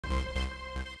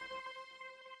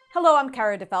Hello, I'm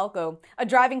Cara DeFalco. A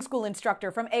driving school instructor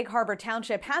from Egg Harbor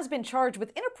Township has been charged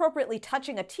with inappropriately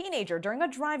touching a teenager during a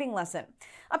driving lesson.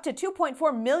 Up to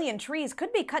 2.4 million trees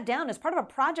could be cut down as part of a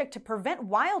project to prevent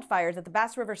wildfires at the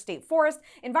Bass River State Forest.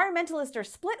 Environmentalists are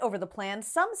split over the plan.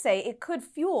 Some say it could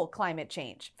fuel climate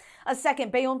change. A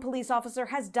second Bayonne police officer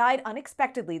has died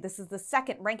unexpectedly. This is the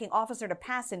second ranking officer to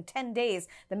pass in 10 days.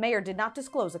 The mayor did not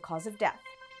disclose a cause of death.